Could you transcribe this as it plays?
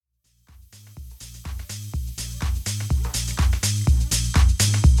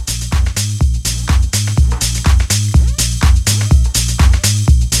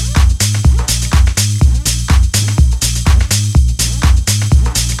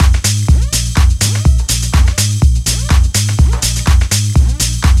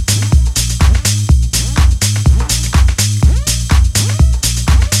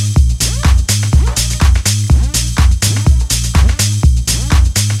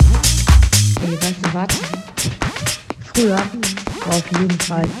ihr was? Früher war auf jeden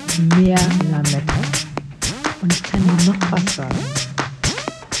Fall mehr Lametta. Und ich kann dir noch was sagen.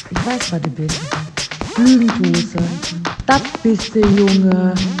 Ich weiß, was du bist. Lügentuse. Das bist du,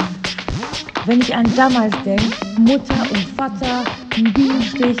 Junge. Wenn ich an damals denke, Mutter und Vater, ein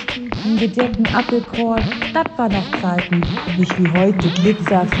Bienenstich, einen gedeckten Apfelkorn, das war noch Zeiten, nicht wie heute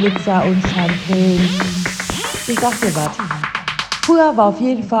Glitzer, Flitzer und Champagne. Ich sag dir was. Früher war auf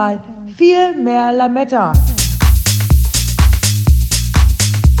jeden Fall viel mehr Lametta.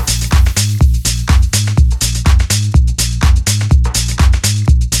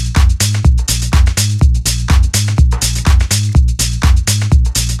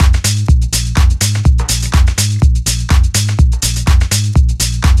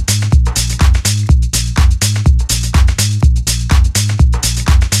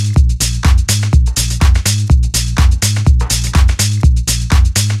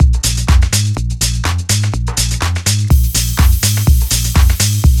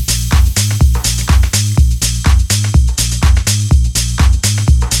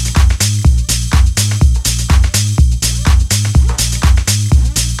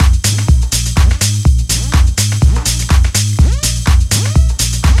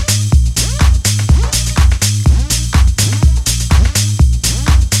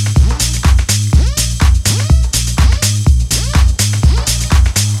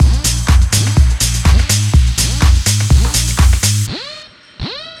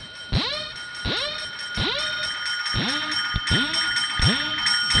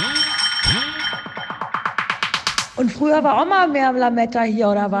 Und früher war auch mal mehr Lametta hier,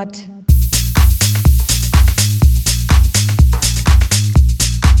 oder was?